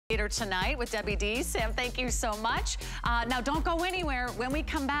Later tonight with Debbie D. Sam, thank you so much. Now don't go anywhere. When we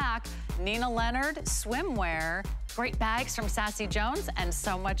come back, Nina Leonard, swimwear, great bags from Sassy Jones, and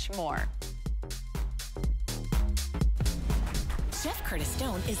so much more. Chef Curtis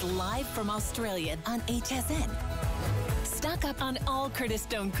Stone is live from Australia on HSN. Stock up on all Curtis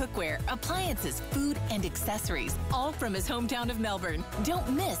Stone cookware, appliances, food, and accessories, all from his hometown of Melbourne. Don't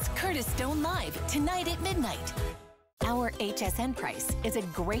miss Curtis Stone Live tonight at midnight. Our HSN price is a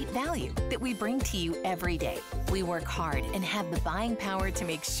great value that we bring to you every day. We work hard and have the buying power to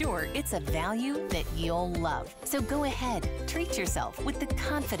make sure it's a value that you'll love. So go ahead, treat yourself with the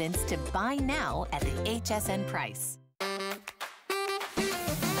confidence to buy now at the HSN price.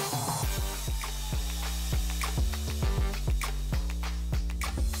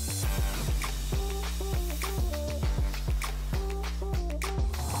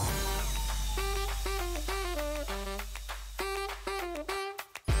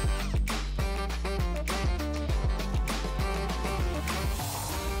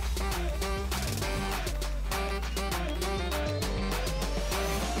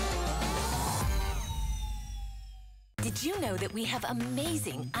 Did you know that we have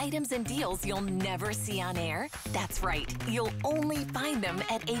amazing items and deals you'll never see on air? That's right, you'll only find them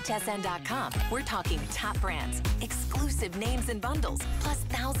at hsn.com. We're talking top brands, exclusive names and bundles, plus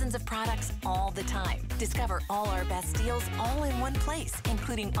thousands of products all the time. Discover all our best deals all in one place,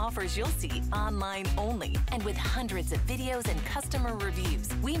 including offers you'll see online only. And with hundreds of videos and customer reviews,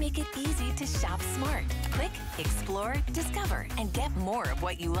 we make it easy to shop smart. Click, explore, discover, and get more of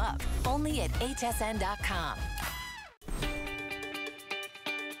what you love. Only at hsn.com.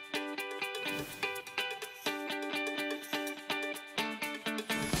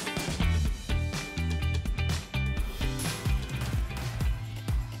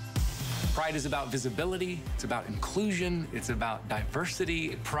 Pride is about visibility, it's about inclusion, it's about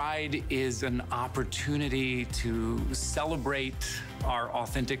diversity. Pride is an opportunity to celebrate our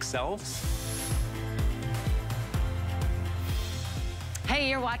authentic selves. Hey,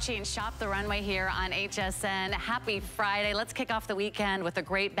 you're watching Shop the Runway here on HSN. Happy Friday. Let's kick off the weekend with a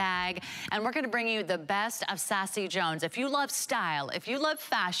great bag. And we're gonna bring you the best of Sassy Jones. If you love style, if you love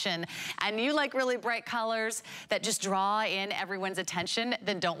fashion, and you like really bright colors that just draw in everyone's attention,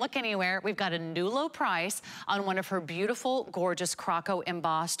 then don't look anywhere. We've got a new low price on one of her beautiful, gorgeous Croco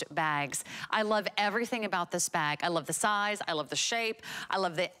embossed bags. I love everything about this bag. I love the size, I love the shape, I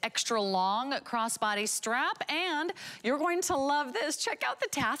love the extra long crossbody strap, and you're going to love this. Check out the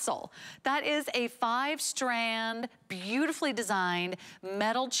tassel. That is a 5-strand, beautifully designed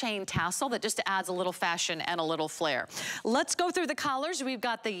metal chain tassel that just adds a little fashion and a little flair. Let's go through the colors. We've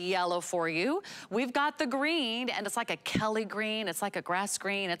got the yellow for you. We've got the green, and it's like a Kelly green. It's like a grass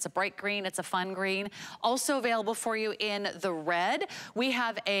green. It's a bright green. It's a fun green. Also available for you in the red. We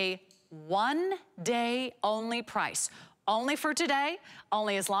have a one-day only price. Only for today,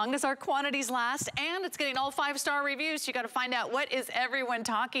 only as long as our quantities last, and it's getting all 5-star reviews. You gotta find out, what is everyone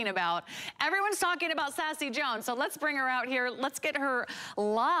talking about? Everyone's talking about Sassy Jones, so let's bring her out here. Let's get her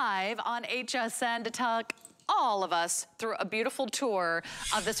live on HSN to talk all of us through a beautiful tour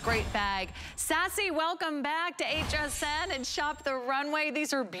of this great bag. Sassy, welcome back to HSN and Shop the Runway.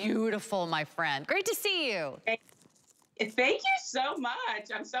 These are beautiful, my friend. Great to see you. Thank you so much.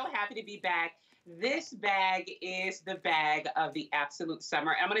 I'm so happy to be back. This bag is the bag of the absolute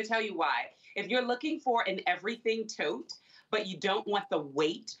summer. And I'm going to tell you why. If you're looking for an everything tote, but you don't want the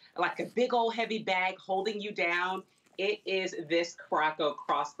weight, like a big old heavy bag holding you down, it is this Croco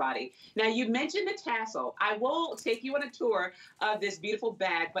crossbody. Now, you mentioned the tassel. I will take you on a tour of this beautiful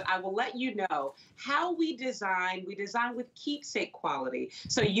bag, but I will let you know how we design. We design with keepsake quality.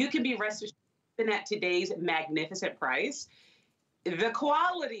 So you can be rest assured, even at today's magnificent price, the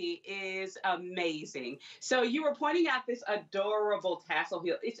quality is amazing. So you were pointing out this adorable tassel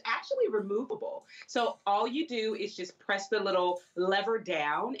heel. It's actually removable. So all you do is just press the little lever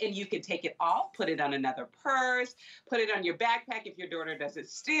down and you can take it off, put it on another purse, put it on your backpack if your daughter doesn't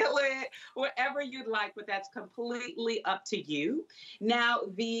steal it, wherever you'd like, but that's completely up to you. Now,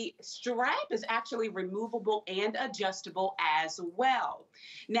 the strap is actually removable and adjustable as well.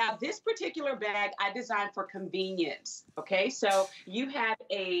 Now, this particular bag I designed for convenience, okay? So you have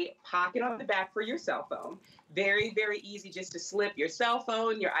a pocket on the back for your cell phone. Very, very easy just to slip your cell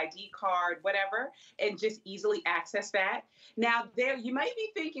phone, your ID card, whatever, and just easily access that. Now, there you might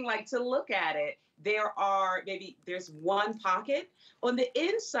be thinking, like, to look at it, there's one pocket. On the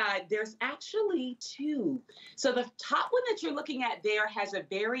inside, there's actually two. So the top one that you're looking at there has a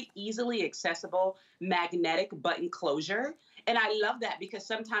very easily accessible magnetic button closure. And I love that because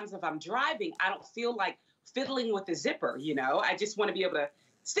sometimes if I'm driving, I don't feel like fiddling with the zipper, you know. I just want to be able to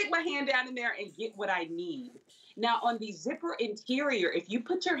stick my hand down in there and get what I need. Now on the zipper interior, if you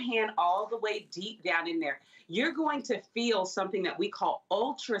put your hand all the way deep down in there, you're going to feel something that we call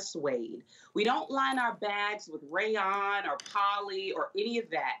ultra suede. We don't line our bags with rayon or poly or any of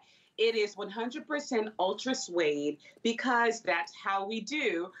that. It is 100% ultra suede because that's how we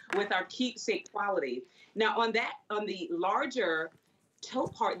do with our keepsake quality. Now on the larger toe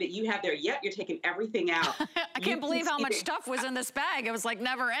part that you have there, yep, you're taking everything out. I can't believe how much stuff was in this bag. It was like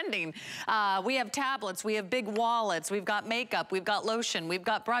never ending. We have tablets, we have big wallets, we've got makeup, we've got lotion, we've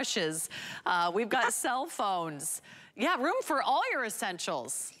got brushes, we've got cell phones. Yeah, room for all your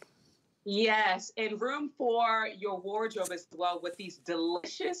essentials. Yes, and room for your wardrobe as well with these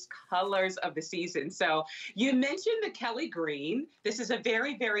delicious colors of the season. So you mentioned the Kelly green. This is a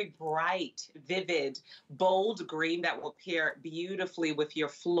very, very bright, vivid, bold green that will pair beautifully with your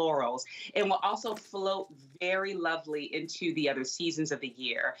florals and will also float very lovely into the other seasons of the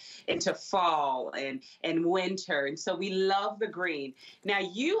year, into fall and winter. And so we love the green. Now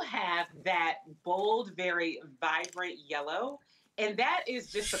you have that bold, very vibrant yellow. And that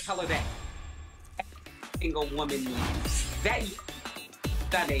is just the color that every single woman needs. That is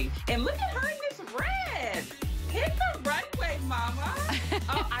stunning. And look at her in this red. Hit the runway, mama.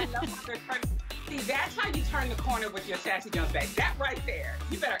 Oh, I love how they're turning. See, that's how you turn the corner with your Sassy Jones bag. That right there.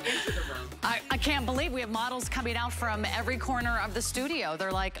 You better enter the room. I can't believe we have models coming out from every corner of the studio.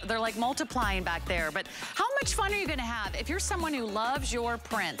 They're like multiplying back there. But how much fun are you gonna have if you're someone who loves your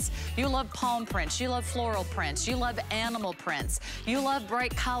prints? You love palm prints, you love floral prints, you love animal prints, you love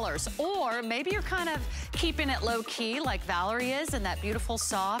bright colors, or maybe you're kind of keeping it low key like Valerie is in that beautiful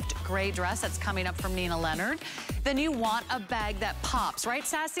soft gray dress that's coming up from Nina Leonard. Then you want a bag that pops, right,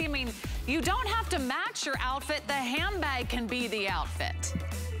 Sassy? I mean, you don't have to match your outfit. The handbag can be the outfit.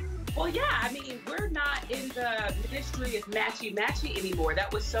 Well, yeah, I mean, we're not in the ministry of matchy-matchy anymore.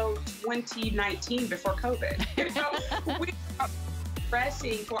 That was so 2019 before COVID. You know? We are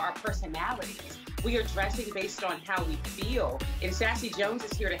dressing for our personalities. We are dressing based on how we feel. And Sassy Jones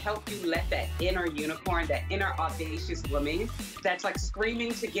is here to help you let that inner unicorn, that inner audacious woman that's like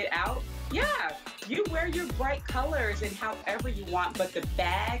screaming to get out. Yeah, you wear your bright colors and however you want, but the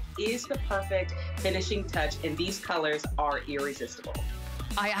bag is the perfect finishing touch, and these colors are irresistible.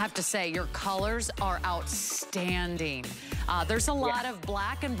 I have to say, your colors are outstanding. There's a lot of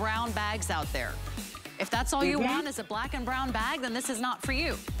black and brown bags out there. If that's all you want is a black and brown bag, then this is not for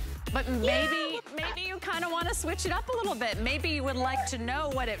you. But maybe you kind of want to switch it up a little bit. Maybe you would like to know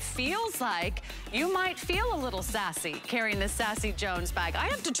what it feels like. You might feel a little sassy carrying this Sassy Jones bag. I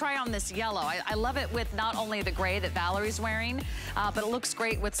have to try on this yellow. I love it with not only the gray that Valerie's wearing, but it looks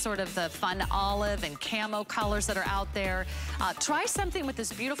great with sort of the fun olive and camo colors that are out there. Try something with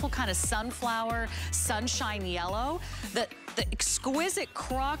this beautiful kind of sunflower, sunshine yellow. The exquisite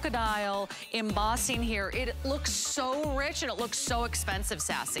crocodile embossing here, it looks so rich and it looks so expensive,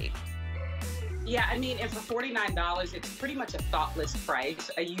 Sassy. Yeah, I mean, and for $49, it's pretty much a thoughtless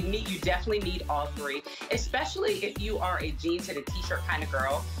price. You definitely need all three, especially if you are a jeans and a t-shirt kind of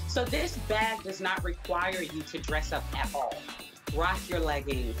girl. So this bag does not require you to dress up at all. Rock your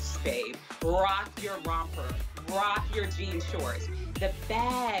leggings, babe. Rock your romper. Rock your jean shorts. The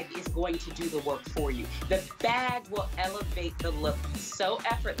bag is going to do the work for you. The bag will elevate the look so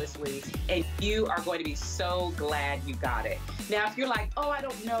effortlessly, and you are going to be so glad you got it. Now, if you're like, oh, I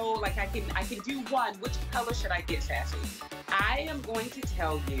don't know, like I can do one, which color should I get, Sassy? I am going to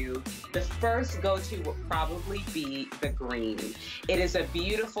tell you the first go-to will probably be the green. It is a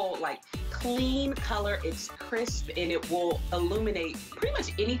beautiful, like, clean color. It's crisp, and it will illuminate pretty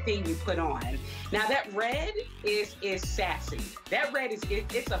much anything you put on. Now, that red is sassy. That red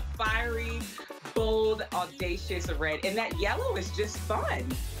it's a fiery, bold, audacious red. And that yellow is just fun,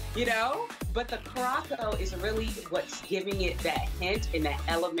 you know? But the Croco is really what's giving it that hint and that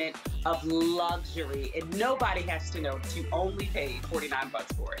element of luxury. And nobody has to know that you only paid $49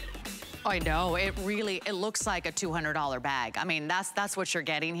 for it. I know, it looks like a $200 bag. I mean, that's what you're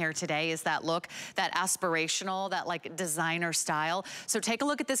getting here today, is that look, that aspirational, that like designer style. So take a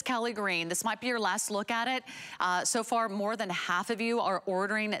look at this Kelly green. This might be your last look at it. So far, more than half of you are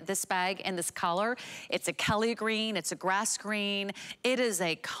ordering this bag in this color. It's a Kelly green, it's a grass green. It is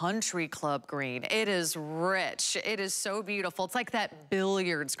a country club green. It is rich, it is so beautiful. It's like that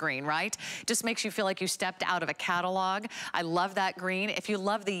billiards green, right? Just makes you feel like you stepped out of a catalog. I love that green. If you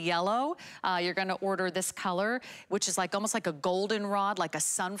love the yellow, Croco. You're gonna order this color, which is like almost like a goldenrod, like a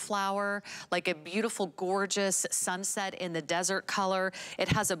sunflower, like a beautiful, gorgeous sunset in the desert color. It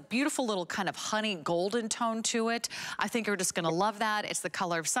has a beautiful little kind of honey golden tone to it. I think you're just gonna love that. It's the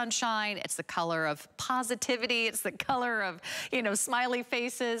color of sunshine. It's the color of positivity. It's the color of, you know, smiley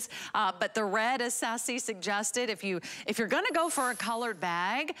faces. But the red, as Sassy suggested, if you're gonna go for a colored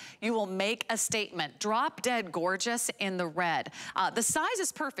bag, you will make a statement. Drop dead gorgeous in the red. The size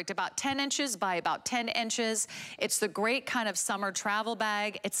is perfect, about 10 inches by about 10 inches. It's the great kind of summer travel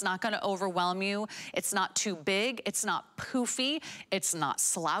bag. It's not gonna overwhelm you. It's not too big. It's not poofy. It's not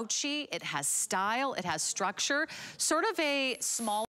slouchy. It has style. It has structure. Sort of a small